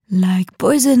like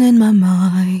poison in my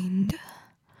mind.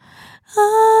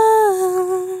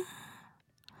 Ah,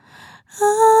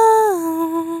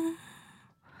 ah,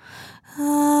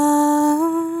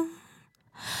 ah,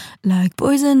 like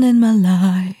poison in my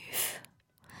life.